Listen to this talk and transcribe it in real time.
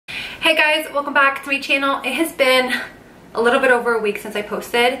Hey guys, welcome back to my channel. It has been a little bit over a week since I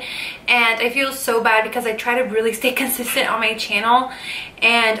posted, and I feel so bad because I try to really stay consistent on my channel,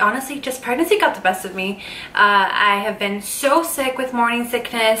 and honestly just pregnancy got the best of me. I have been so sick with morning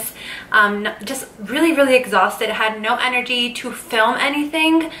sickness, just really exhausted. I had no energy to film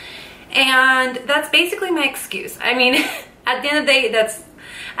anything, and that's basically my excuse. I mean at the end of the day,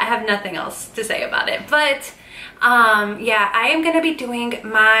 I have nothing else to say about it. But yeah, I am gonna be doing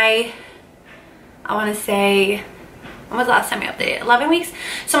my, I want to say, when was the last time I updated? 11 weeks.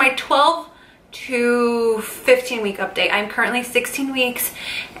 So my 12 to 15 week update. I'm currently 16 weeks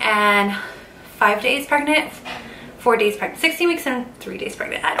and 5 days pregnant, 4 days pregnant, 16 weeks and 3 days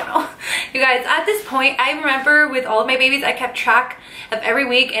pregnant. I don't know. You guys, at this point, I remember with all of my babies, I kept track of every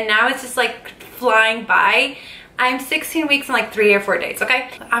week, and now it's just like flying by. I'm 16 weeks and like 3 or 4 days, okay?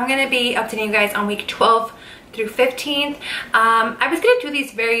 I'm gonna be updating you guys on week 12 through 15th. I was gonna do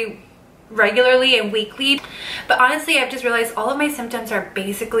these very regularly and weekly, but honestly I've just realized all of my symptoms are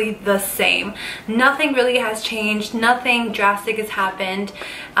basically the same. Nothing really has changed, nothing drastic has happened.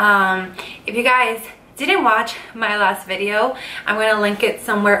 If you guys didn't watch my last video, I'm gonna link it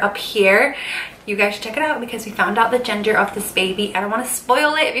somewhere up here. You guys should check it out because we found out the gender of this baby. I don't want to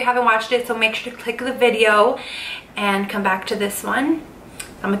spoil it if you haven't watched it, so make sure to click the video and come back to this one.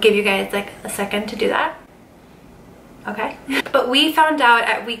 I'm gonna give you guys like a second to do that. Okay. But we found out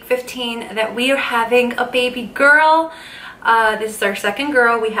at week 15 that we are having a baby girl. This is our second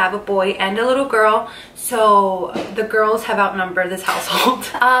girl. We have a boy and a little girl, so the girls have outnumbered this household.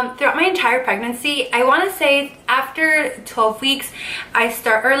 Throughout my entire pregnancy, I want to say after 12 weeks,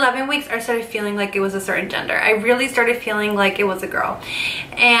 or 11 weeks, I started feeling like it was a certain gender. I really started feeling like it was a girl,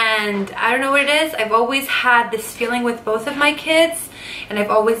 and I don't know what it is. I've always had this feeling with both of my kids, and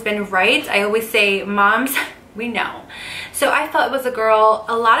I've always been right. I always say, moms, we know. So I thought it was a girl.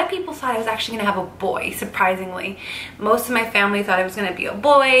 A lot of people thought I was actually gonna have a boy, surprisingly. Most of my family thought it was gonna be a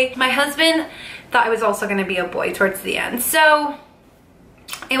boy. My husband thought it was also gonna be a boy towards the end. So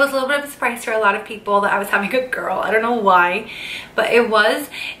it was a little bit of a surprise for a lot of people that I was having a girl. I don't know why, but it was.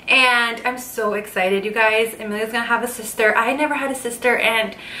 And I'm so excited, you guys. Amelia's gonna have a sister. I never had a sister,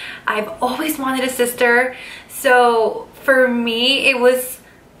 and I've always wanted a sister. So for me, it was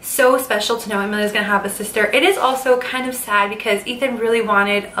so special to know Amelia's gonna have a sister. It is also kind of sad because Ethan really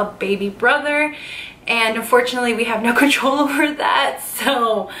wanted a baby brother, and unfortunately we have no control over that.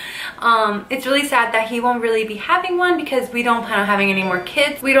 So it's really sad that he won't really be having one because we don't plan on having any more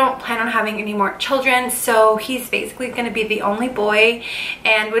kids. We don't plan on having any more children, so he's basically gonna be the only boy.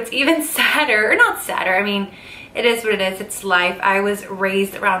 And what's even sadder, or not sadder, I mean, it is what it is, it's life. I was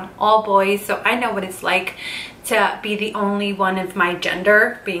raised around all boys, so I know what it's like to be the only one of my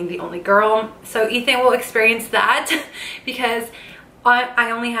gender, being the only girl. So Ethan will experience that because I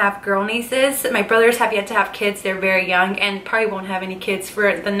only have girl nieces. My brothers have yet to have kids. They're very young and probably won't have any kids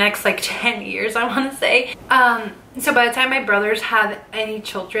for the next like 10 years, I want to say. So by the time my brothers have any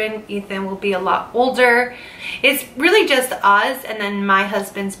children, Ethan will be a lot older. It's really just us and then my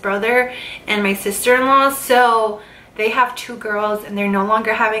husband's brother and my sister-in-law. So they have 2 girls and they're no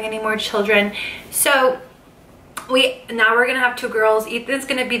longer having any more children. So now we're gonna have 2 girls. Ethan's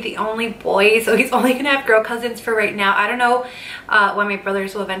gonna be the only boy, so he's only gonna have girl cousins for right now. I don't know when my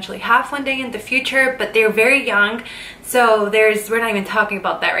brothers will eventually have one day in the future, but they're very young, so we're not even talking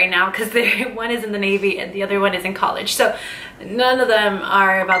about that right now because one is in the Navy and the other one is in college, so none of them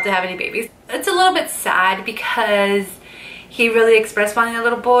are about to have any babies. It's a little bit sad because he really expressed wanting a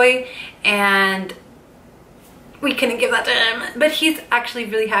little boy, and we couldn't give that to him, but he's actually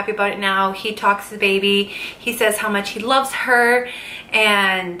really happy about it now. He talks to the baby, he says how much he loves her,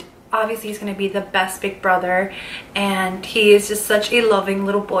 and obviously he's gonna be the best big brother, and he is just such a loving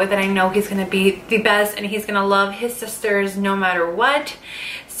little boy that I know he's gonna be the best, and he's gonna love his sisters no matter what.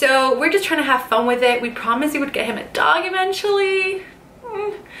 So we're just trying to have fun with it. We promised we would get him a dog eventually,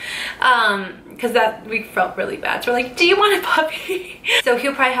 because that we felt really bad. So we're like, do you want a puppy? So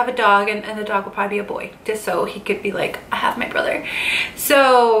he'll probably have a dog, and the dog will probably be a boy, just so he could be like, I have my brother.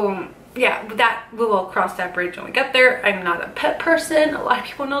 So yeah, that we will cross that bridge when we get there. I'm not a pet person, a lot of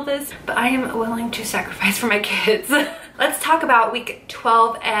people know this, but I am willing to sacrifice for my kids. Let's talk about week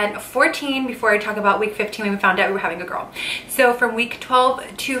 12 and 14 before I talk about week 15 when we found out we were having a girl. So from week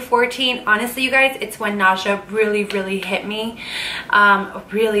 12 to 14, honestly you guys, it's when nausea really hit me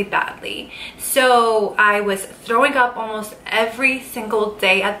really badly. So I was throwing up almost every single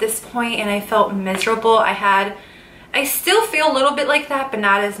day at this point, and I felt miserable. I still feel a little bit like that, but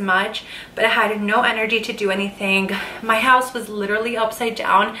not as much, but I had no energy to do anything. My house was literally upside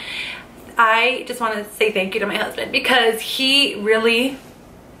down. I just want to say thank you to my husband because he really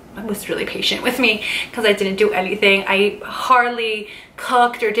was really patient with me because I didn't do anything. I hardly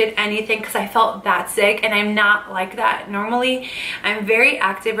cooked or did anything because I felt that sick, and I'm not like that normally. I'm very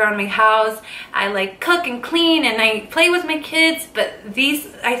active around my house. I like cook and clean and I play with my kids, but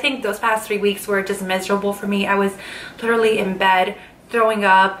I think those past 3 weeks were just miserable for me. I was literally in bed throwing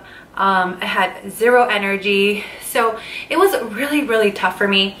up. I had zero energy, so it was really tough for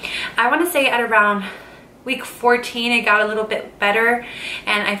me. I want to say at around week 14 it got a little bit better,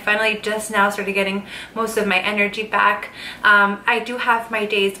 and I finally just now started getting most of my energy back. I do have my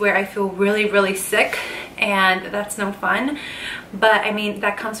days where I feel really sick, and that's no fun, but I mean,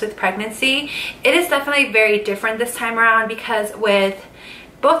 that comes with pregnancy. It is definitely very different this time around because with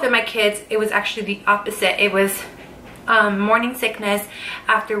both of my kids it was actually the opposite. It was morning sickness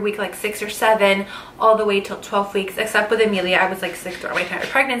after week like 6 or 7 all the way till 12 weeks, except with Amelia I was like sick throughout my entire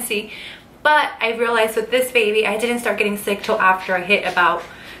pregnancy. But I realized with this baby I didn't start getting sick till after I hit about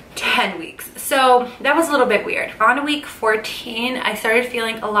 10 weeks, so that was a little bit weird. On week 14 I started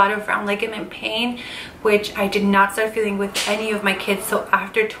feeling a lot of round ligament pain, which I did not start feeling with any of my kids till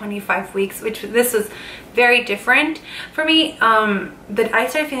after 25 weeks, which this was very different for me. But I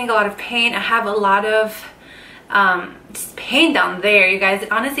started feeling a lot of pain. I have a lot of just pain down there, you guys.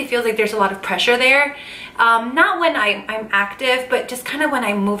 It honestly feels like there's a lot of pressure there. Not when I'm active, but just kind of when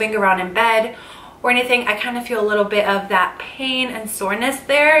I'm moving around in bed or anything, I kind of feel a little bit of that pain and soreness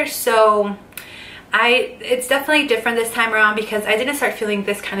there. So it's definitely different this time around because I didn't start feeling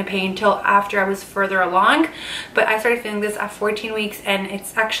this kind of pain till after I was further along, but I started feeling this at 14 weeks and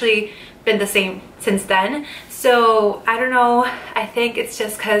it's actually been the same since then. So I don't know, I think it's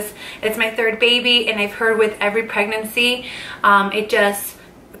just because it's my 3rd baby, and I've heard with every pregnancy it just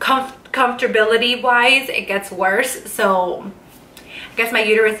comfortability wise it gets worse. So I guess my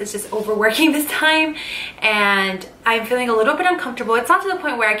uterus is just overworking this time, and I'm feeling a little bit uncomfortable. It's not to the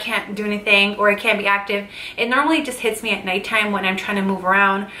point where I can't do anything or I can't be active. It normally just hits me at nighttime when I'm trying to move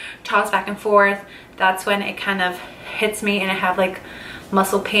around, toss back and forth. That's when it kind of hits me and I have like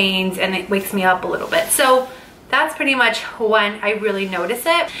muscle pains and it wakes me up a little bit. So that's pretty much when I really notice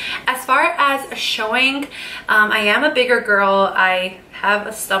it. As far as showing, I am a bigger girl. I have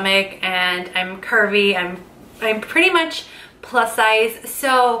a stomach and I'm curvy. I'm pretty much plus size,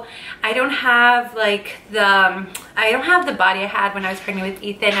 so I don't have like I don't have the body I had when I was pregnant with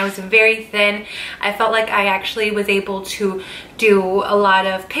Ethan. I was very thin. I felt like I actually was able to do a lot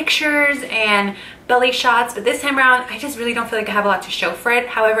of pictures and belly shots, but this time around I just really don't feel like I have a lot to show for it.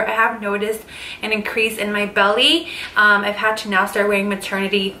 However, I have noticed an increase in my belly. I've had to now start wearing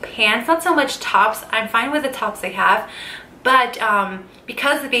maternity pants, not so much tops. I'm fine with the tops I have, but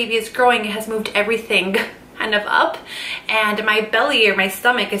because the baby is growing, it has moved everything kind of up, and my belly or my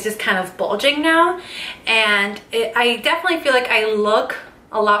stomach is just kind of bulging now, and I definitely feel like I look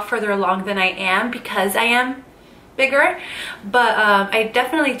a lot further along than I am because I am bigger, but I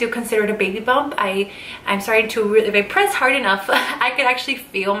definitely do consider it a baby bump. I'm starting to really, if I press hard enough, I could actually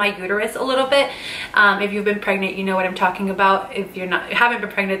feel my uterus a little bit. If you've been pregnant, you know what I'm talking about. If you haven't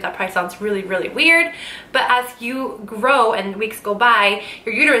been pregnant, that probably sounds really weird, but as you grow and weeks go by,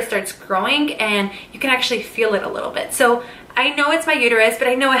 your uterus starts growing and you can actually feel it a little bit. So I know it's my uterus, but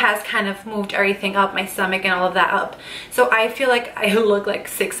I know it has kind of moved everything up, my stomach and all of that up. So I feel like I look like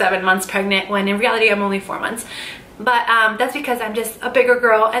 6-7 months pregnant when in reality I'm only 4 months. But that's because I'm just a bigger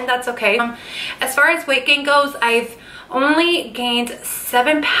girl, and that's okay. As far as weight gain goes, I've only gained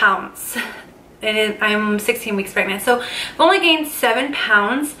 7 pounds. And I'm 16 weeks pregnant, so I've only gained 7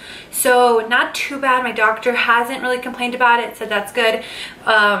 pounds, so not too bad. My doctor hasn't really complained about it, so that's good.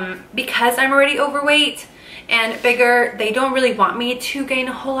 Because I'm already overweight and bigger, they don't really want me to gain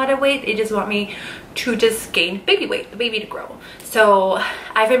a whole lot of weight. They just want me to just gain baby weight, the baby to grow. So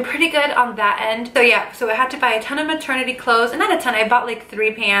I've been pretty good on that end. So yeah, so I had to buy a ton of maternity clothes, and not a ton, I bought like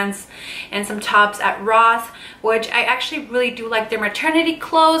 3 pants and some tops at Ross, which I actually really do like their maternity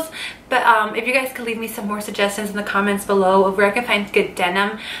clothes. But if you guys could leave me some more suggestions in the comments below of where I can find good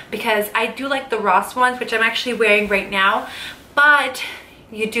denim, because I do like the Ross ones, which I'm actually wearing right now, but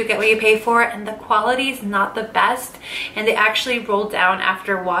you do get what you pay for, and the quality is not the best, and they actually roll down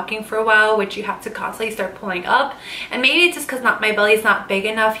after walking for a while, which you have to constantly start pulling up. And maybe it's just because my belly is not big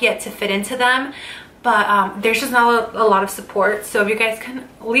enough yet to fit into them, but there's just not a lot of support. So if you guys can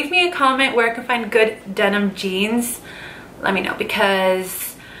leave me a comment where I can find good denim jeans, let me know,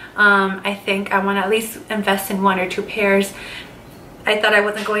 because I think I want to at least invest in 1 or 2 pairs. I thought I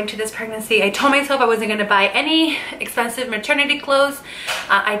wasn't going to this pregnancy. I told myself I wasn't going to buy any expensive maternity clothes.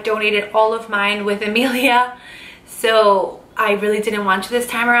 I donated all of mine with Amelia, so I really didn't want to this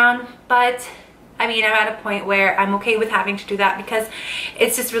time around, but I mean, I'm at a point where I'm okay with having to do that because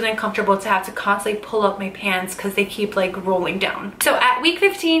it's just really uncomfortable to have to constantly pull up my pants because they keep like rolling down. So at week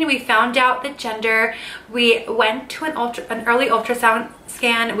 15, we found out the gender. We went to an early ultrasound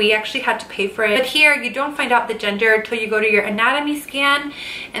scan. We actually had to pay for it. But here, you don't find out the gender until you go to your anatomy scan,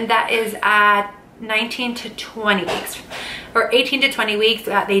 and that is at 19 to 20 weeks or 18 to 20 weeks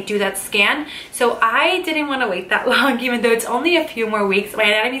that they do that scan. So I didn't want to wait that long, even though it's only a few more weeks. My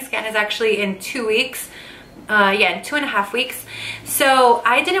anatomy scan is actually in 2 weeks. Yeah, in 2.5 weeks. So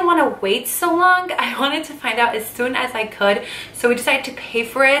I didn't want to wait so long. I wanted to find out as soon as I could. So we decided to pay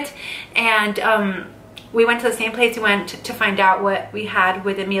for it, and we went to the same place we went to find out what we had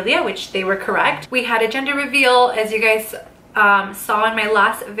with Amelia, which they were correct. We had a gender reveal, as you guys saw in my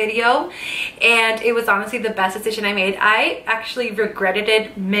last video, and it was honestly the best decision I made. I actually regretted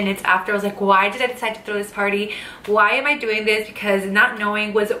it minutes after. I was like, why did I decide to throw this party? Why am I doing this? Because not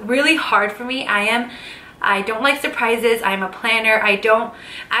knowing was really hard for me. I don't like surprises. I'm a planner. I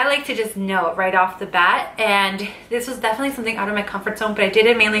like to just know right off the bat, and this was definitely something out of my comfort zone, but I did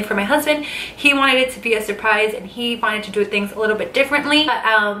it mainly for my husband. He wanted it to be a surprise, and he wanted to do things a little bit differently.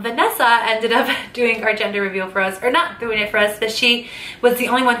 But Vanessa ended up doing our gender reveal for us, or not doing it for us, but she was the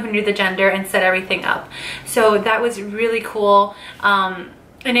only one who knew the gender and set everything up. So that was really cool.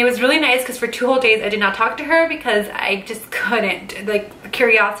 And it was really nice because for 2 whole days I did not talk to her because I just couldn't. Like,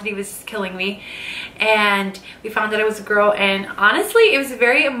 curiosity was just killing me. And we found out it was a girl, and honestly, it was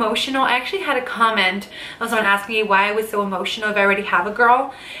very emotional. I actually had a comment of someone asking me why I was so emotional if I already have a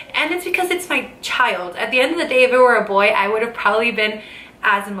girl. And it's because it's my child. At the end of the day, if it were a boy, I would have probably been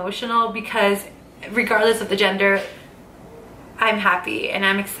as emotional because regardless of the gender, I'm happy and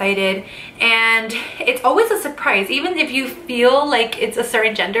I'm excited, and it's always a surprise. Even if you feel like it's a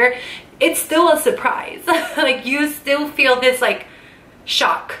certain gender, it's still a surprise. Like, you still feel this like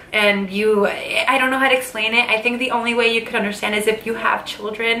shock, and I don't know how to explain it. I think the only way you could understand is if you have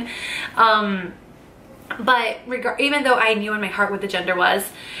children. But even though I knew in my heart what the gender was,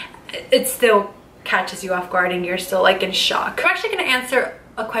 it still catches you off guard and you're still like in shock. I'm actually going to answer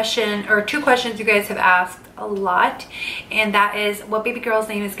a question or 2 questions you guys have asked a lot, and that is what baby girl's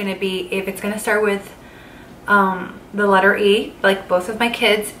name is going to be, if it's going to start with the letter E, like both of my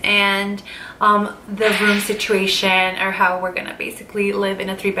kids, and the room situation, or how we're going to basically live in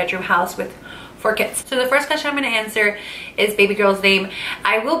a 3-bedroom house with 4 kids. So the first question I'm going to answer is baby girl's name.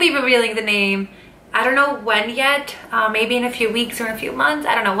 I will be revealing the name. I don't know when yet, maybe in a few weeks or in a few months.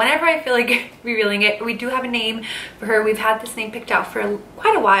 I don't know, whenever I feel like revealing it. We do have a name for her. We've had this name picked out for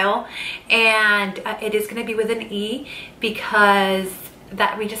quite a while, and it is going to be with an E because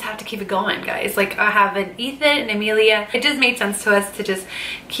that we just have to keep it going, guys. Like, I have an Ethan and Amelia. It just made sense to us to just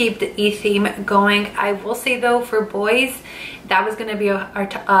keep the E theme going. I will say though, for boys, that was going to be a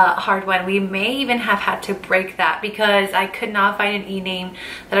hard one. We may even have had to break that because I could not find an E name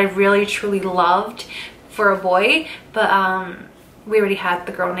that I really truly loved for a boy. But we already had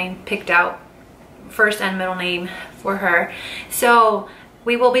the girl name picked out, first and middle name for her. So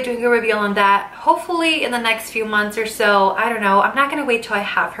we will be doing a reveal on that hopefully in the next few months or so. I don't know. I'm not going to wait till I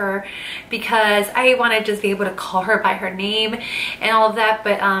have her because I want to just be able to call her by her name and all of that.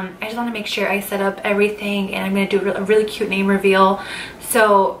 But I just want to make sure I set up everything, and I'm going to do a really cute name reveal.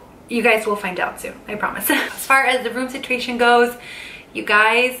 So you guys will find out soon, I promise. As far as the room situation goes, you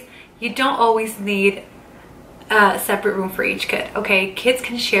guys, you don't always need a separate room for each kid, okay? Kids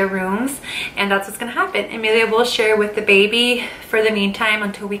can share rooms, and that's what's gonna happen. Amelia will share with the baby for the meantime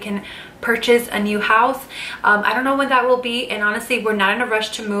until we can purchase a new house. I don't know when that will be, and honestly, we're not in a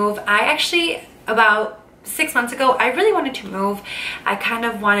rush to move. I actually, about 6 months ago, I really wanted to move. I kind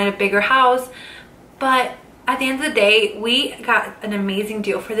of wanted a bigger house, but at the end of the day, we got an amazing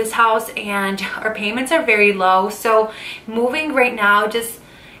deal for this house, and our payments are very low. So moving right now,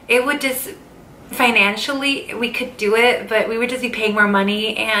 it would just financially, we could do it, but we would just be paying more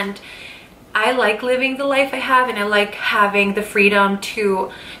money. And I like living the life I have, and I like having the freedom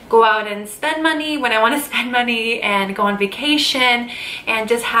to go out and spend money when I want to spend money, and go on vacation, and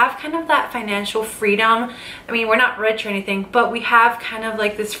just have kind of that financial freedom. I mean, we're not rich or anything, but we have kind of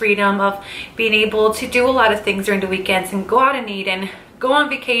like this freedom of being able to do a lot of things during the weekends, and go out and eat, and go on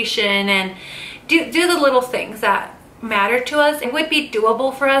vacation, and do the little things that matter to us. It would be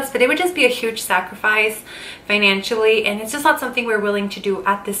doable for us, but it would just be a huge sacrifice financially, and it's just not something we're willing to do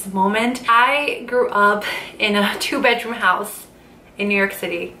at this moment. I grew up in a 2-bedroom house in New York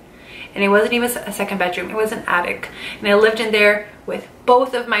City, and it wasn't even a second bedroom, it was an attic, and I lived in there with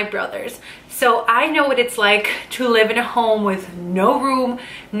both of my brothers. So I know what it's like to live in a home with no room,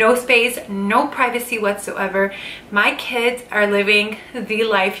 no space, no privacy whatsoever. My kids are living the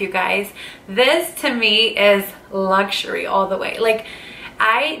life, you guys. This to me is luxury all the way. Like,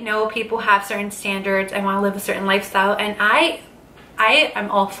 I know people have certain standards and want to live a certain lifestyle, and I am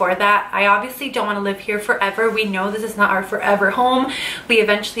all for that. I obviously don't want to live here forever. We know this is not our forever home. We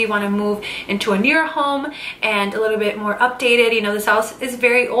eventually want to move into a newer home and a little bit more updated. You know, this house is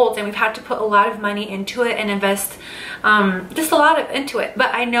very old and we've had to put a lot of money into it and invest just a lot into it.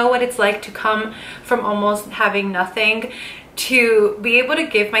 But I know what it's like to come from almost having nothing. To be able to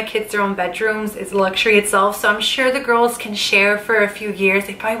give my kids their own bedrooms is luxury itself. So I'm sure the girls can share for a few years.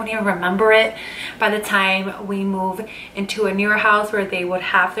 They probably won't even remember it by the time we move into a newer house where they would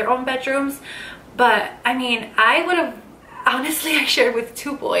have their own bedrooms. But I mean, I would have, honestly, I shared with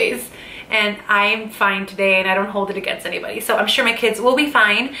 2 boys and I'm fine today and I don't hold it against anybody. So I'm sure my kids will be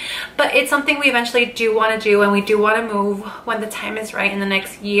fine, but it's something we eventually do want to do, and we do want to move when the time is right in the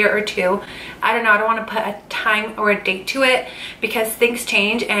next year or 2. I don't know, I don't want to put a time or a date to it because things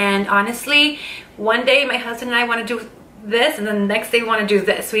change, and honestly, one day my husband and I want to do this and then the next day we want to do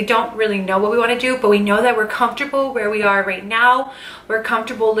this. We don't really know what we want to do, but we know that we're comfortable where we are right now. We're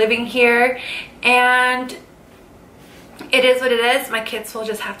comfortable living here, and it is what it is. My kids will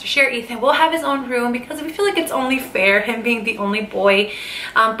just have to share. Ethan will have his own room because we feel like it's only fair, him being the only boy.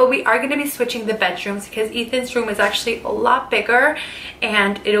 But we are going to be switching the bedrooms because Ethan's room is actually a lot bigger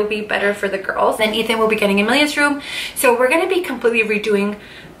and it'll be better for the girls. Then Ethan will be getting Amelia's room. So we're going to be completely redoing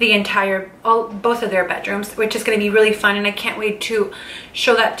the entire, both of their bedrooms, which is going to be really fun, and I can't wait to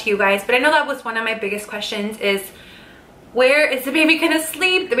show that to you guys. But I know that was one of my biggest questions, is where is the baby going to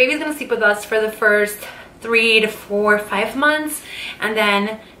sleep? The baby's going to sleep with us for the first 3 to 4, 5 months, and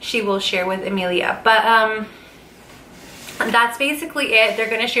then she will share with Amelia. But that's basically it. They're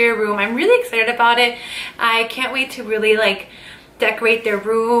gonna share a room. I'm really excited about it. I can't wait to really like decorate their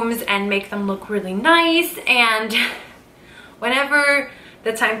rooms and make them look really nice. And whenever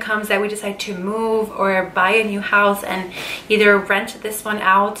the time comes that we decide to move or buy a new house and either rent this one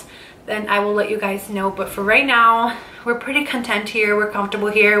out, then I will let you guys know. But for right now, we're pretty content here. We're comfortable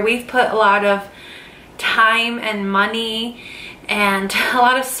here. We've put a lot of time and money and a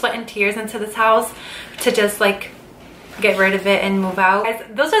lot of sweat and tears into this house to just like get rid of it and move out. Guys,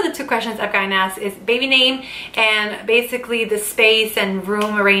 those are the 2 questions I've gotten asked, is baby name and basically the space and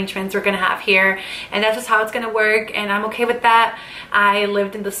room arrangements we're gonna have here, and that's just how it's gonna work, and I'm okay with that. I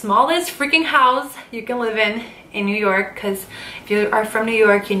lived in the smallest freaking house you can live in New York, because if you are from New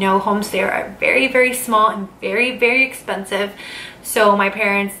York, you know homes there are very, very small and very, very expensive. So my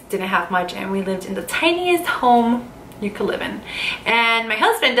parents didn't have much and we lived in the tiniest home you could live in. And my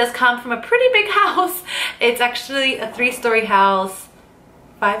husband does come from a pretty big house. It's actually a 3-story house,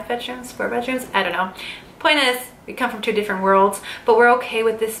 5 bedrooms, 4 bedrooms, I don't know. Point is, we come from 2 different worlds, but we're okay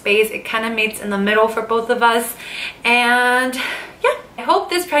with this space. It kind of meets in the middle for both of us. And yeah, I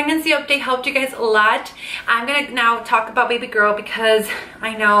hope this pregnancy update helped you guys a lot. I'm gonna now talk about baby girl because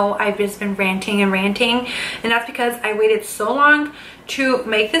I know I've just been ranting and ranting, and that's because I waited so long to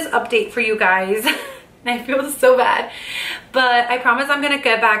make this update for you guys. And I feel so bad, but I promise I'm gonna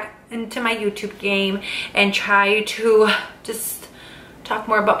get back into my YouTube game and try to just talk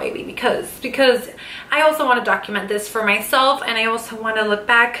more about baby, because I also want to document this for myself, and I also want to look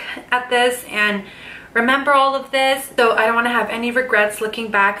back at this and remember all of this. So I don't want to have any regrets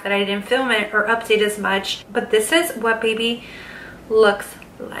looking back that I didn't film it or update as much. But this is what baby looks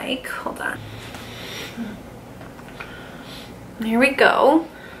like. Hold on. Here we go.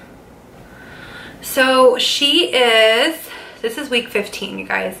 So she is, this is week 15, you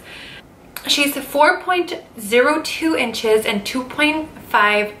guys. She's 4.02 inches and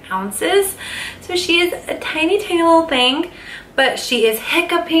 2.5 ounces. So she is a tiny, tiny little thing, but she is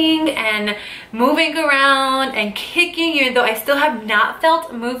hiccuping and moving around and kicking, even though I still have not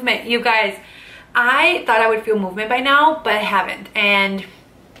felt movement. You guys, I thought I would feel movement by now, but I haven't. And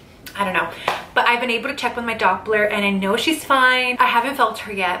I don't know, but I've been able to check with my Doppler and I know she's fine. I haven't felt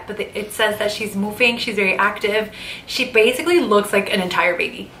her yet, but it says that she's moving. She's very active. She basically looks like an entire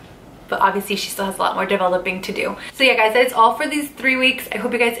baby, but obviously she still has a lot more developing to do. So yeah guys, that's all for these 3 weeks. I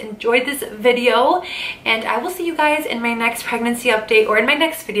hope you guys enjoyed this video, and I will see you guys in my next pregnancy update, or in my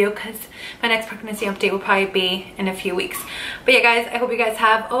next video, because my next pregnancy update will probably be in a few weeks. But yeah guys, I hope you guys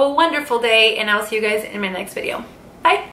have a wonderful day, and I'll see you guys in my next video. Bye.